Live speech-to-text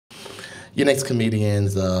Your next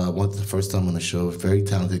comedian's once the first time on the show, very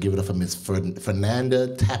talented. Give it up for Miss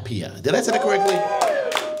Fernanda Tapia. Did I say that correctly?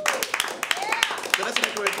 Did I say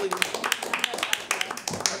that correctly?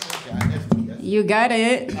 You got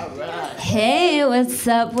it. All right. Hey, what's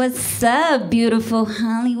up, beautiful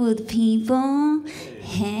Hollywood people?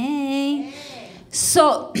 Hey.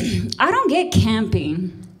 So, I don't get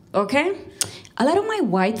camping, okay? A lot of my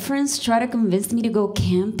white friends try to convince me to go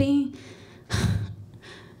camping.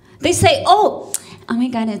 They say, oh my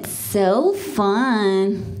God, it's so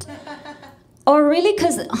fun. Oh, really?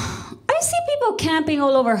 Because I see people camping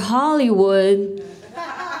all over Hollywood.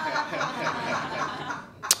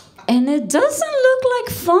 And it doesn't look like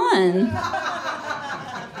fun.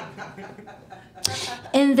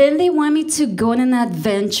 And then they want me to go on an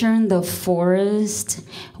adventure in the forest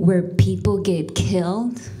where people get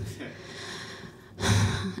killed.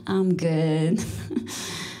 I'm good.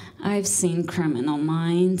 I've seen Criminal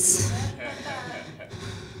Minds.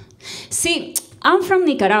 See, I'm from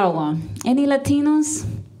Nicaragua. Any Latinos?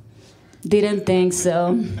 Didn't think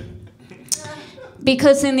so.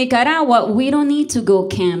 Because in Nicaragua, we don't need to go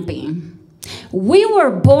camping. We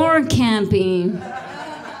were born camping.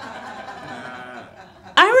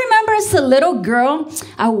 I remember as a little girl,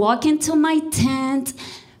 I walk into my tent.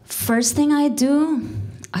 First thing I do,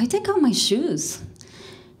 I take out my shoes.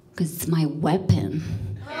 Because it's my weapon.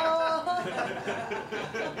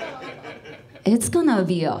 It's gonna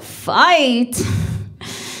be a fight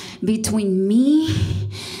between me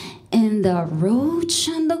and the roach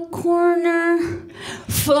in the corner,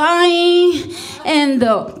 flying, and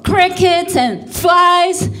the crickets and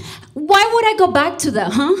flies. Why would I go back to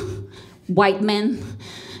that, huh? White men.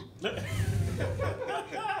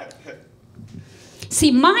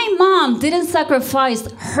 See, my mom didn't sacrifice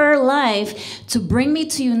her life to bring me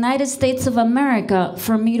to United States of America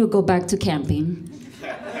for me to go back to camping.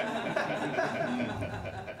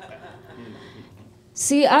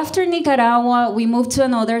 See, after Nicaragua, we moved to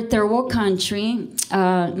another third world country,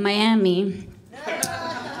 Miami.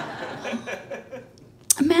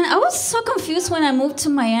 Man, I was so confused when I moved to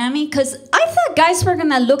Miami because I thought guys were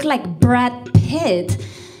gonna look like Brad Pitt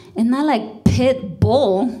and not like Pit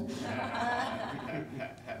Bull.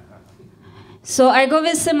 So I go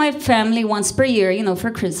visit my family once per year, you know, for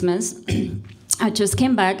Christmas. I just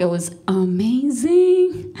came back. It was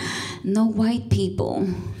amazing. No white people.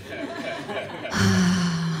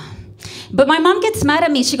 But my mom gets mad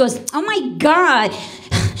at me. She goes, oh my God,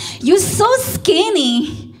 you're so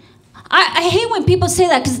skinny. I hate when people say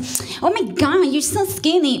that because, oh my God, you're so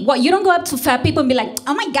skinny. What, you don't go up to fat people and be like,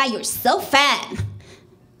 oh my God, you're so fat.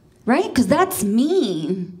 Right? Because that's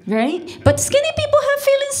mean, right? But skinny people have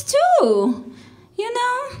feelings too, you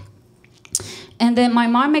know? And then my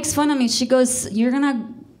mom makes fun of me. She goes, you're going to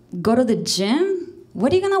go to the gym?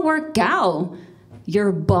 What are you going to work out?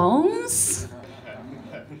 Your bones?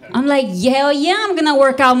 I'm like, hell yeah, I'm going to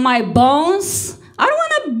work out my bones. I don't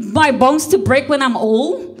want my bones to break when I'm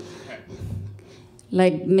old.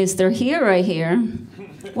 Like Mr. Here right here.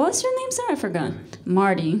 What's your name, sir? I forgot.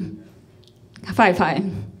 Marty.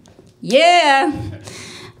 5'5". Yeah.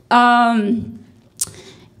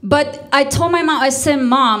 But I told my mom, I said,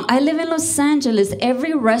 Mom, I live in Los Angeles.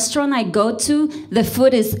 Every restaurant I go to, the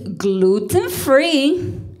food is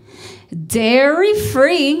gluten-free,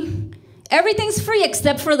 dairy-free. Everything's free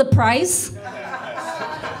except for the price.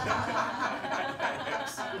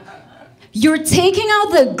 You're taking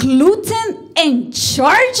out the gluten and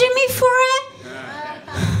charging me for it?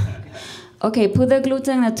 Okay, put the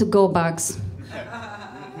gluten in a to-go box.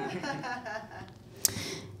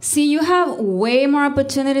 See, you have way more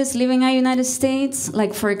opportunities living in the United States.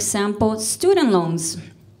 Like, for example, student loans.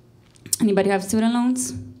 Anybody have student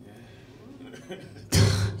loans?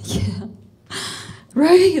 Yeah.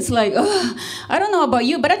 Right? It's like, oh, I don't know about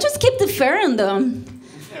you, but I just keep deferring them.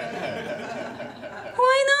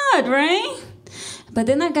 Why not, right? But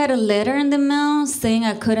then I got a letter in the mail saying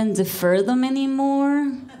I couldn't defer them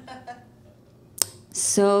anymore.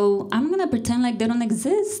 So I'm going to pretend like they don't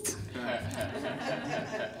exist.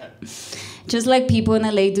 Just like people in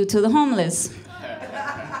LA do to the homeless.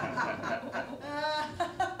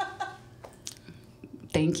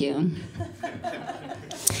 Thank you.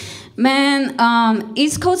 Man,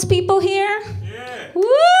 East Coast people here? Yeah.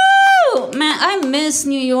 Woo! Man, I miss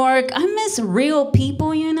New York. I miss real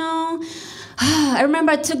people, you know? I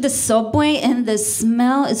remember I took the subway and the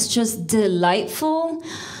smell is just delightful.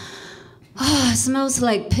 It smells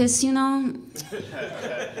like piss, you know?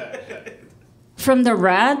 From the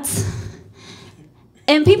rats.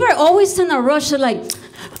 And people are always in a rush. They're like,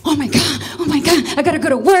 oh my God, I gotta go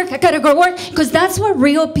to work, Because that's what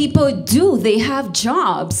real people do. They have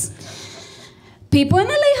jobs. People in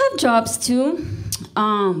LA have jobs too.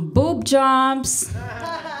 Boob jobs,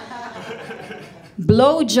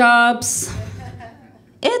 blow jobs.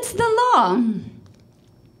 It's the law.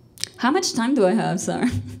 How much time do I have, sir?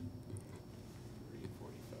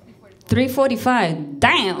 3:45.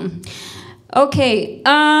 Damn. Okay.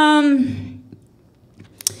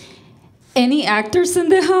 Any actors in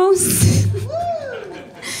the house?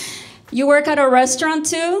 You work at a restaurant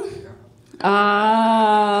too?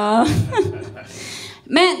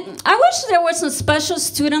 Man, I wish there was some special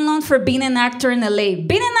student loan for being an actor in LA.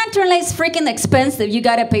 Being an actor in LA is freaking expensive. You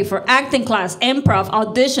gotta pay for acting class, improv,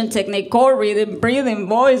 audition technique, core reading, breathing,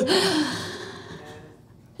 voice.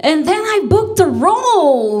 And then I booked the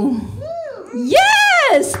role.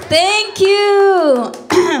 Yes, thank you.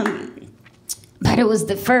 But it was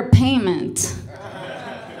deferred payment.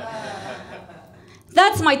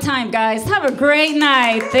 That's my time, guys. Have a great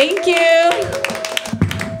night. Thank you.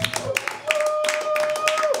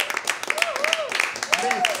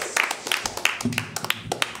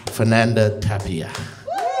 Fernanda Tapia.